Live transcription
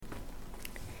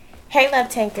Hey, Love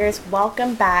Tankers,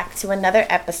 welcome back to another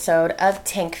episode of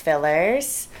Tank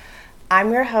Fillers.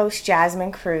 I'm your host,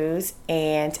 Jasmine Cruz,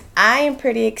 and I am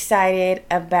pretty excited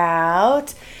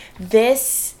about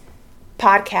this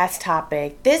podcast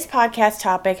topic. This podcast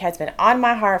topic has been on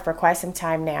my heart for quite some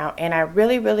time now, and I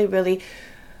really want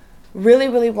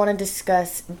to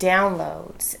discuss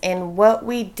downloads and what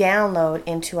we download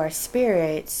into our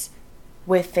spirits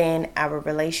within our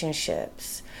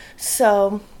relationships.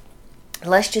 So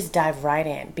let's just dive right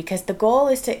in, because the goal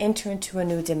is to enter into a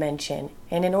new dimension.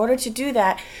 And in order to do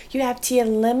that, you have to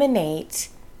eliminate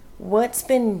what's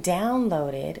been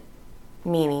downloaded,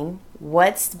 meaning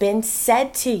what's been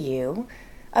said to you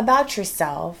about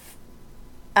yourself,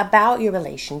 about your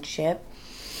relationship.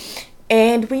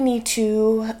 And we need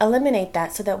to eliminate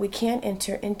that so that we can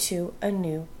enter into a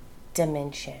new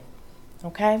dimension.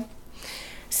 Okay?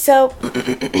 So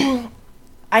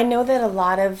I know that a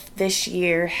lot of this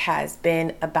year has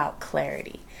been about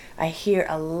clarity. I hear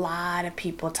a lot of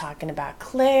people talking about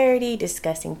clarity,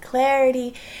 discussing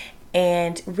clarity,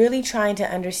 and really trying to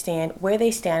understand where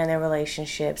they stand in their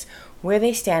relationships, where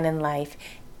they stand in life,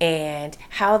 and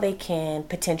how they can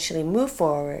potentially move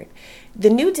forward. The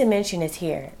new dimension is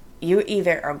here. You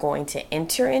either are going to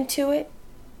enter into it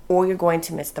or you're going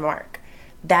to miss the mark.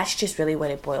 That's just really what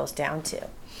it boils down to.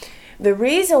 The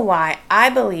reason why I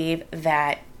believe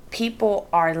that people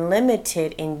are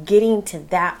limited in getting to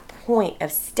that point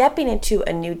of stepping into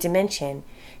a new dimension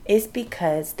is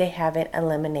because they haven't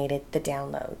eliminated the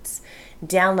downloads.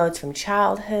 Downloads from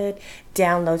childhood,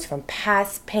 downloads from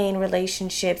past pain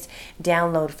relationships,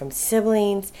 download from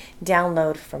siblings,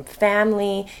 download from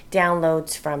family,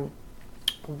 downloads from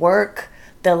work,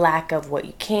 the lack of what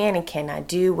you can and cannot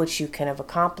do, what you can have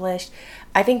accomplished.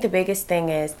 I think the biggest thing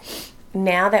is,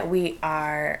 now that we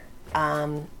are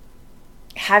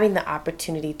having the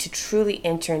opportunity to truly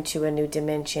enter into a new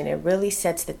dimension, it really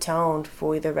sets the tone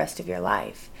for the rest of your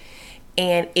life.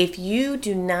 And if you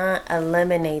do not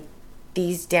eliminate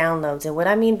these downloads, and what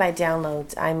I mean by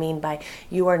downloads, I mean by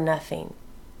you are nothing.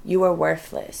 You are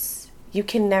worthless. You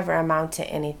can never amount to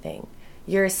anything.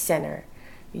 You're a sinner.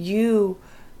 You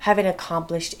haven't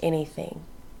accomplished anything.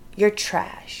 You're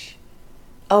trash.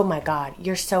 Oh my God,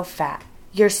 you're so fat.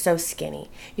 You're so skinny.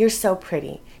 You're so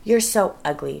pretty. You're so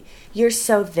ugly. You're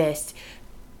so this.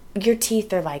 Your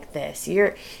teeth are like this.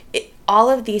 All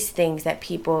of these things that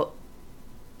people,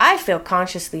 I feel,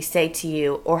 consciously say to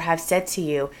you or have said to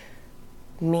you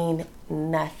mean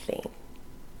nothing.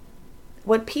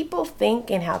 What people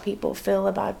think and how people feel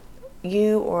about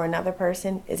you or another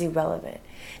person is irrelevant.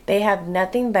 They have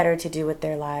nothing better to do with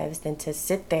their lives than to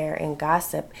sit there and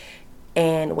gossip.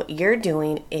 And what you're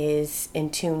doing is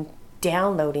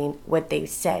downloading what they've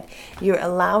said. You're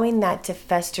allowing that to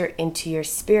fester into your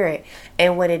spirit.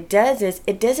 And what it does is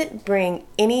it doesn't bring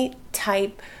any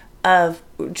type of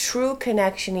true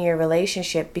connection in your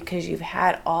relationship, because you've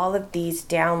had all of these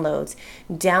downloading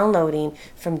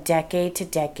from decade to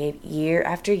decade, year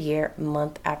after year,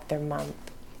 month after month.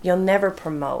 You'll never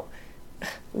promote.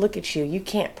 Look at you. You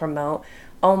can't promote.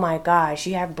 Oh my gosh,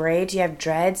 you have braids, you have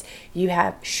dreads, you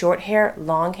have short hair,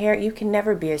 long hair. You can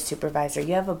never be a supervisor.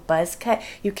 You have a buzz cut.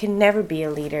 You can never be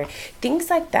a leader. Things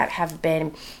like that have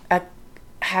been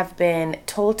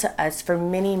told to us for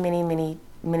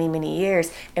many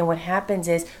years. And what happens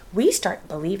is we start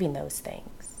believing those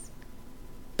things.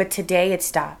 But today it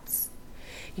stops.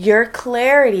 Your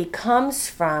clarity comes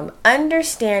from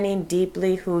understanding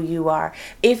deeply who you are.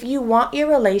 If you want your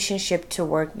relationship to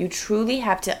work, you truly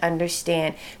have to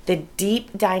understand the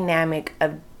deep dynamic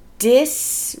of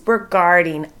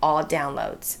disregarding all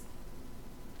downloads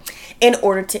in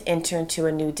order to enter into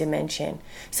a new dimension.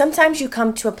 Sometimes you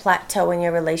come to a plateau in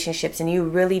your relationships and you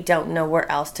really don't know where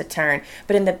else to turn.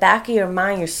 But in the back of your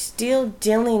mind, you're still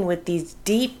dealing with these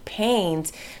deep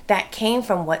pains that came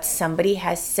from what somebody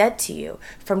has said to you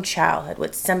from childhood,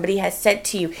 what somebody has said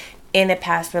to you in a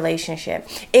past relationship.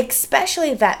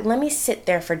 Especially that, let me sit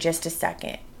there for just a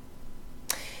second.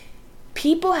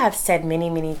 People have said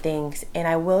many things, and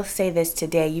I will say this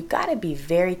today, you got to be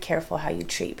very careful how you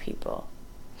treat people.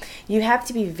 You have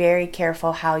to be very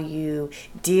careful how you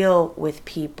deal with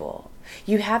people.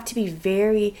 You have to be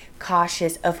very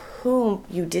cautious of whom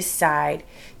you decide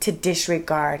to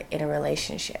disregard in a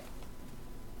relationship.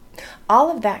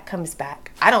 All of that comes back.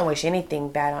 I don't wish anything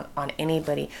bad on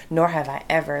anybody, nor have I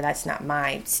ever. That's not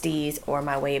my steez or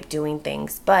my way of doing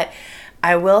things. But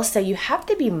I will say you have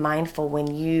to be mindful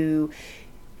when you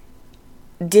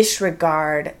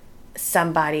disregard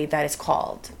somebody that is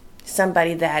called,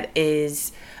 somebody that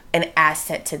is an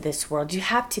asset to this world. You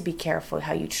have to be careful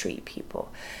how you treat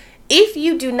people. If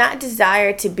you do not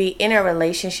desire to be in a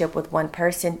relationship with one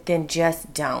person, then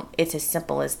just don't. It's as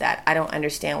simple as that. I don't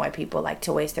understand why people like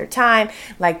to waste their time,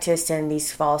 like to send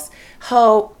these false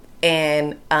hope,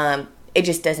 and it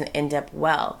just doesn't end up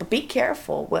well. But be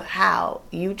careful with how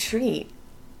you treat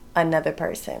another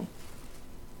person.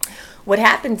 What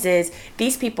happens is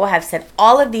these people have said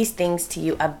all of these things to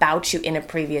you about you in a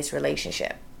previous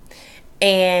relationship.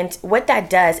 And what that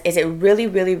does is it really,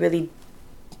 really, really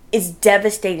is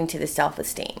devastating to the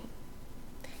self-esteem.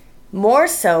 More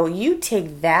so, you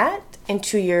take that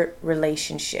into your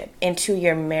relationship, into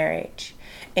your marriage,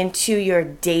 into your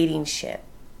dating ship.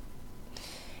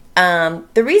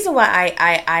 The reason why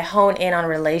I hone in on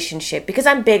relationship, because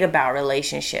I'm big about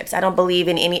relationships. I don't believe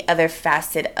in any other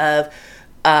facet of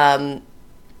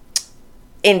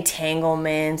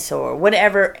entanglements or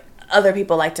whatever other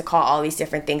people like to call all these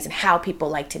different things and how people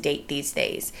like to date these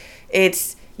days.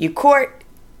 It's you court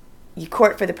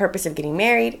for the purpose of getting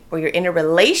married, or you're in a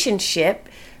relationship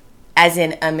as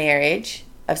in a marriage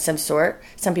of some sort.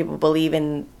 Some people believe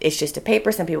in it's just a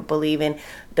paper. Some people believe in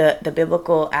the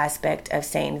biblical aspect of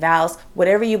saying vows.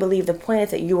 Whatever you believe, the point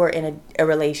is that you are in a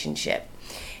relationship.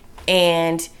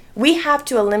 And we have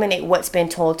to eliminate what's been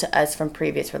told to us from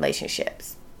previous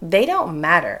relationships. They don't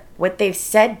matter. What they've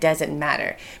said doesn't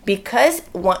matter. Because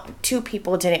two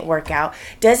people didn't work out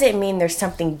doesn't mean there's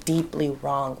something deeply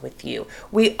wrong with you.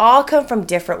 We all come from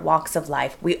different walks of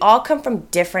life. We all come from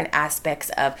different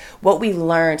aspects of what we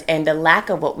learned and the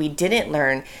lack of what we didn't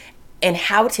learn and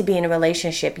how to be in a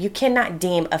relationship. You cannot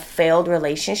deem a failed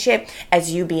relationship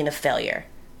as you being a failure.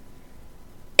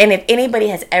 And if anybody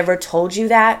has ever told you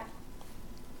that,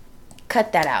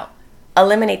 cut that out.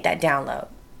 Eliminate that download.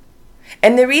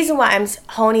 And the reason why I'm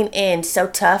honing in so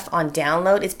tough on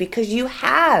download is because you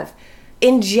have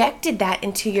injected that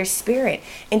into your spirit,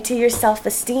 into your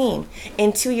self-esteem,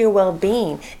 into your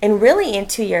well-being, and really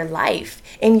into your life.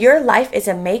 And your life is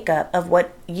a makeup of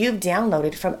what you've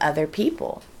downloaded from other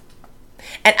people.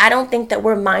 And I don't think that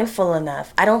we're mindful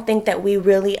enough. I don't think that we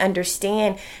really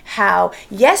understand how,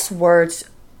 yes, words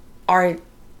are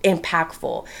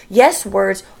impactful. Yes,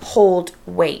 words hold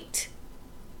weight.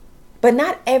 But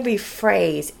not every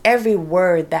phrase, every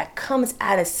word that comes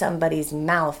out of somebody's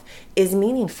mouth is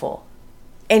meaningful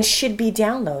and should be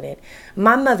downloaded.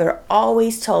 My mother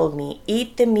always told me,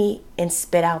 eat the meat and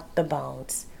spit out the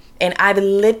bones. And I've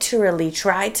literally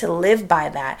tried to live by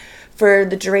that for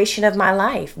the duration of my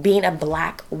life. Being a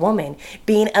Black woman,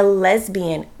 being a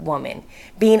lesbian woman,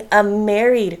 being a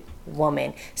married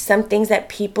woman. Some things that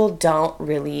people don't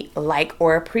really like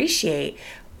or appreciate.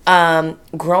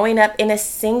 Growing up in a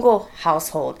single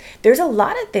household, there's a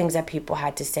lot of things that people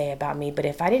had to say about me, but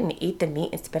if I didn't eat the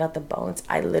meat and spit out the bones,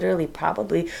 I literally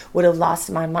probably would have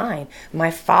lost my mind. My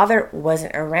father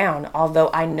wasn't around,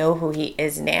 although I know who he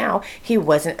is now. He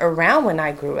wasn't around when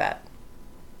I grew up.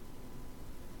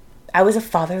 I was a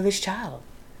fatherless child.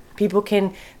 People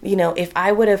can, if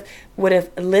I would have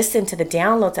listened to the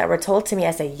downloads that were told to me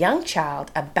as a young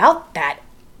child about that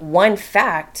one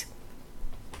fact,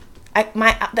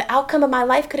 the outcome of my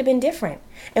life could have been different.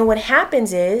 And what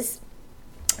happens is,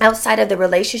 outside of the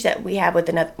relationship that we have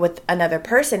with another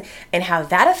person and how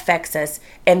that affects us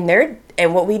and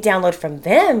what we download from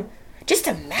them, just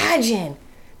imagine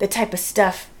the type of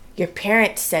stuff your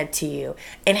parents said to you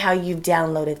and how you've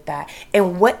downloaded that.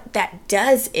 And what that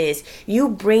does is you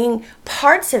bring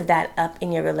parts of that up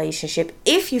in your relationship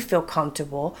if you feel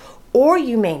comfortable, or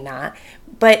you may not.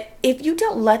 But if you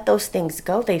don't let those things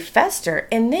go, they fester.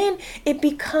 And then it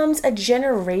becomes a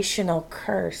generational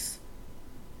curse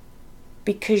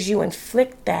because you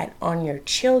inflict that on your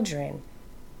children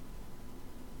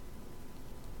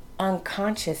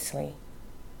unconsciously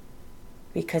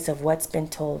because of what's been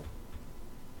told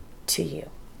to you.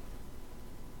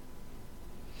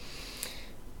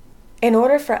 In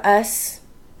order for us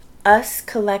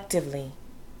collectively,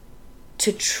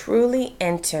 to truly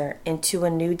enter into a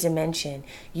new dimension,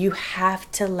 you have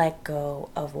to let go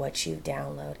of what you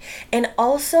download. And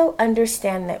also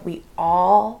understand that we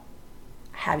all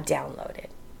have downloaded.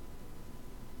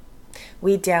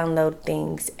 We download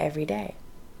things every day.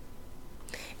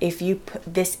 If you put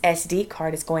this SD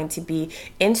card is going to be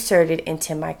inserted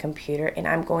into my computer, and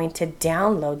I'm going to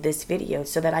download this video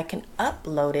so that I can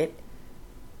upload it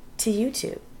to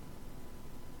YouTube.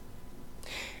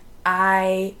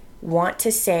 I want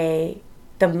to say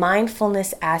the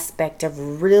mindfulness aspect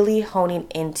of really honing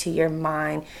into your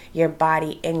mind, your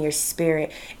body, and your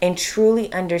spirit, and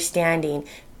truly understanding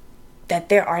that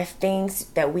there are things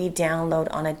that we download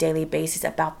on a daily basis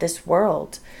about this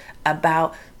world,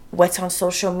 about what's on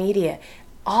social media,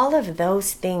 all of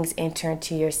those things enter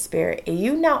into your spirit. And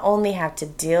you not only have to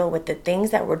deal with the things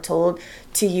that were told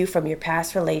to you from your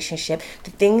past relationship,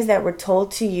 the things that were told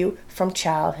to you from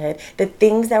childhood, the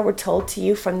things that were told to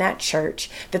you from that church,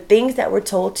 the things that were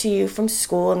told to you from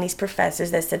school and these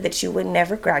professors that said that you would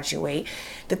never graduate,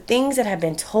 the things that have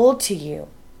been told to you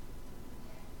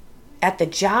at the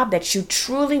job that you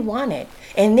truly wanted.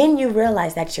 And then you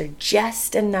realize that you're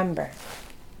just a number.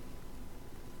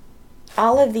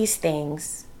 All of these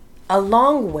things,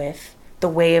 along with the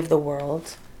way of the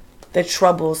world, the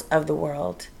troubles of the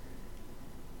world,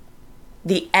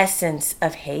 the essence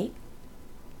of hate,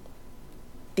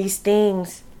 these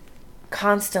things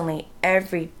constantly,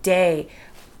 every day,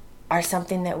 are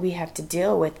something that we have to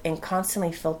deal with and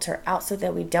constantly filter out so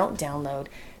that we don't download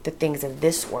the things of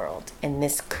this world in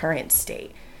this current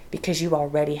state, because you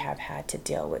already have had to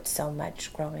deal with so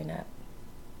much growing up.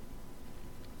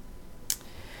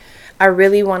 I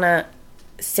really want to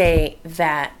say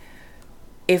that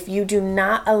if you do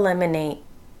not eliminate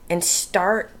and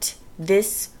start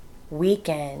this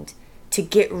weekend to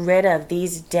get rid of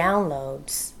these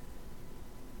downloads,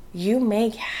 you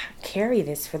may carry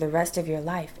this for the rest of your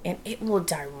life, and it will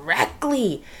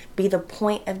directly be the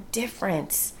point of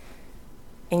difference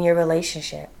in your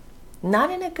relationship.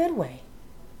 Not in a good way.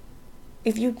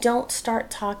 If you don't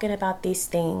start talking about these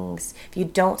things, if you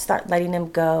don't start letting them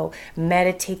go,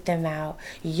 meditate them out,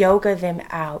 yoga them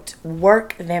out,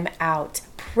 work them out,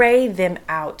 pray them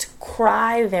out,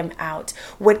 cry them out,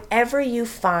 whatever you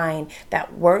find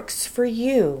that works for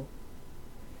you,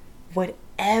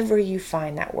 whatever you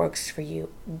find that works for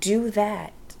you, do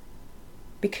that,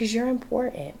 because you're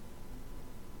important.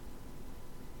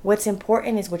 What's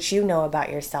important is what you know about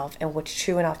yourself and what's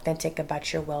true and authentic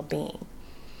about your well-being.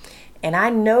 And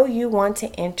I know you want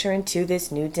to enter into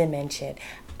this new dimension.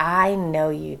 I know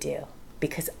you do,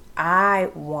 because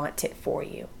I want it for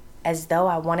you, as though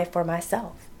I want it for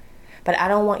myself. But I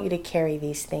don't want you to carry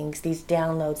these things, these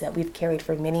downloads that we've carried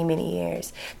for many, many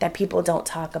years that people don't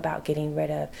talk about getting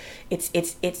rid of.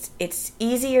 It's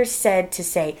easier said to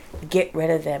say, get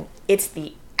rid of them. It's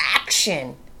the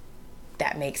action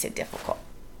that makes it difficult.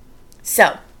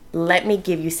 So let me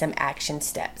give you some action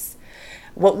steps.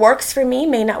 What works for me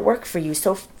may not work for you.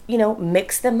 So,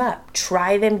 mix them up.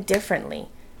 Try them differently.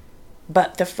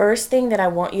 But the first thing that I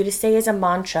want you to say is a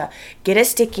mantra. Get a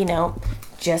sticky note,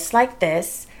 just like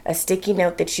this. A sticky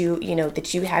note that you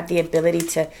have the ability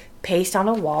to paste on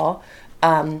a wall.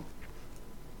 And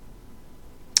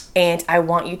I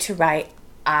want you to write,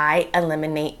 I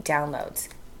eliminate downloads.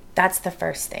 That's the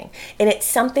first thing. And it's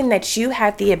something that you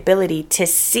have the ability to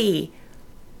see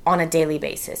on a daily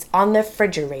basis, on the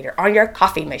refrigerator, on your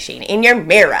coffee machine, in your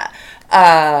mirror,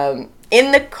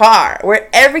 in the car,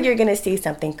 wherever you're going to see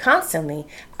something constantly.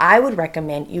 I would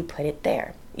recommend you put it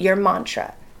there. Your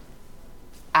mantra.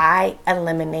 I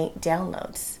eliminate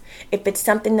downloads. If it's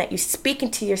something that you speak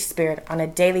into your spirit on a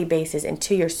daily basis,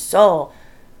 into your soul,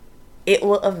 it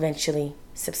will eventually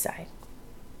subside.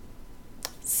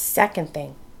 Second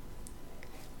thing,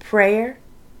 prayer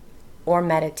or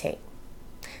meditate.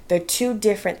 They're two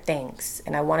different things,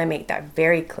 and I want to make that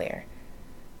very clear.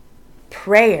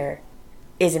 Prayer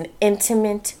is an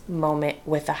intimate moment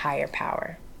with a higher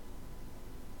power.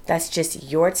 That's just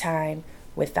your time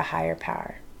with the higher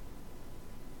power.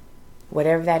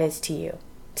 Whatever that is to you.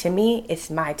 To me, it's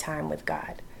my time with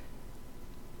God.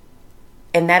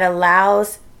 And that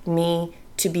allows me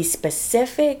to be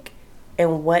specific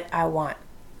in what I want.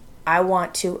 I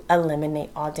want to eliminate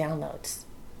all downloads.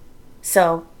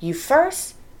 So you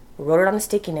first wrote it on a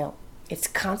sticky note. It's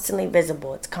constantly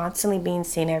visible. It's constantly being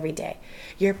seen every day.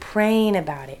 You're praying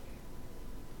about it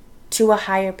to a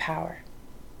higher power.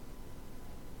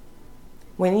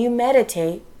 When you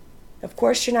meditate, of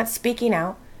course, you're not speaking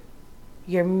out.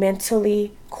 You're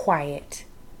mentally quiet.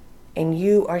 And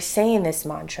you are saying this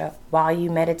mantra while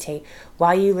you meditate,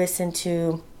 while you listen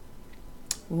to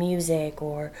music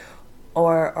or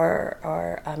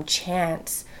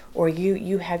chants, or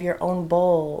you have your own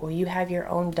bowl, or you have your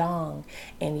own dong,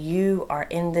 and you are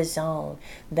in the zone.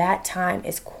 That time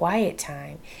is quiet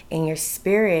time, and your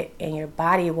spirit and your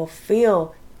body will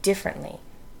feel differently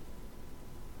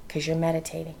because you're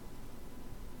meditating.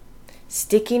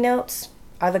 Sticky notes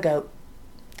are the GOAT.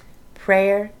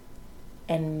 Prayer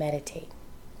and meditate.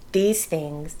 These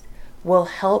things will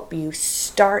help you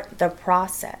start the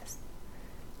process.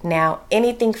 Now,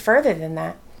 anything further than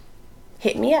that,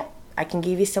 hit me up. I can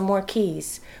give you some more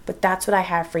keys, but that's what I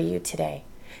have for you today.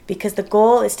 Because the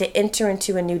goal is to enter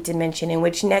into a new dimension, in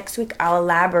which next week I'll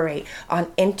elaborate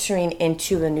on entering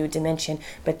into a new dimension.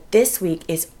 But this week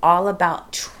is all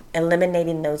about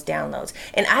eliminating those downloads.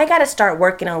 And I got to start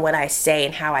working on what I say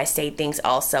and how I say things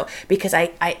also, because I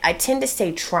tend to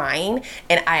say trying,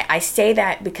 and I say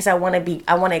that because I want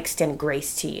to extend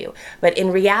grace to you. But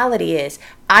in reality is,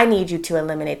 I need you to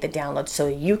eliminate the downloads so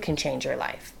you can change your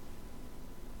life.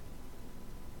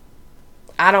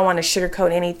 I don't want to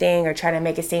sugarcoat anything or try to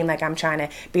make it seem like I'm trying to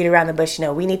beat around the bush.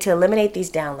 No, we need to eliminate these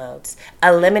downloads.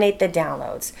 Eliminate the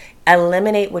downloads.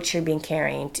 Eliminate what you've been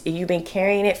carrying. You've been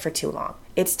carrying it for too long.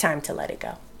 It's time to let it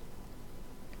go.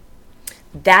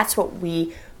 That's what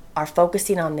we are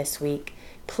focusing on this week.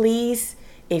 Please,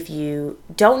 if you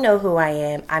don't know who I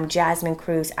am, I'm Jasmine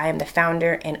Cruz. I am the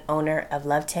founder and owner of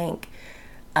Love Tank.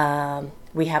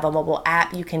 We have a mobile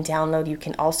app you can download. You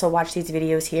can also watch these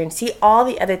videos here and see all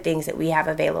the other things that we have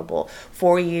available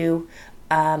for you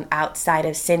outside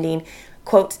of sending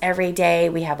quotes every day.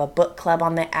 We have a book club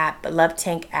on the app, Love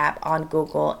Tank app on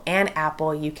Google and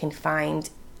Apple. You can find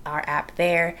our app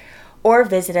there, or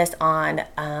visit us on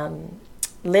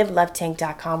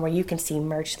livelovetank.com, where you can see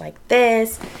merch like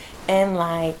this and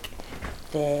like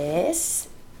this.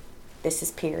 This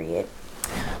is period.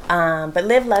 But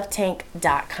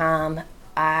livelovetank.com.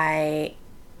 I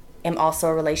am also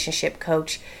a relationship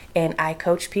coach, and I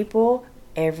coach people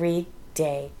every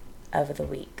day of the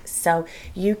week. So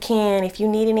you can, if you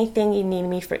need anything, you need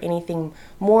me for anything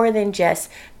more than just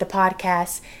the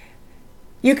podcast,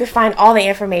 you can find all the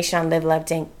information on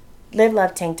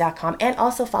livelovetank.com, and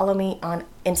also follow me on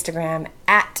Instagram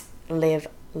at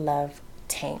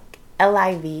livelovetank.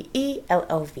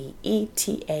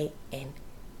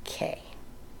 LIVELOVETANK.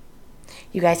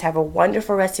 You guys have a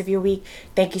wonderful rest of your week.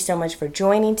 Thank you so much for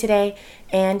joining today.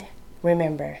 And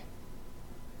remember,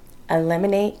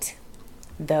 eliminate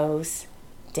those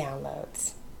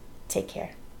downloads. Take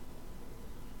care.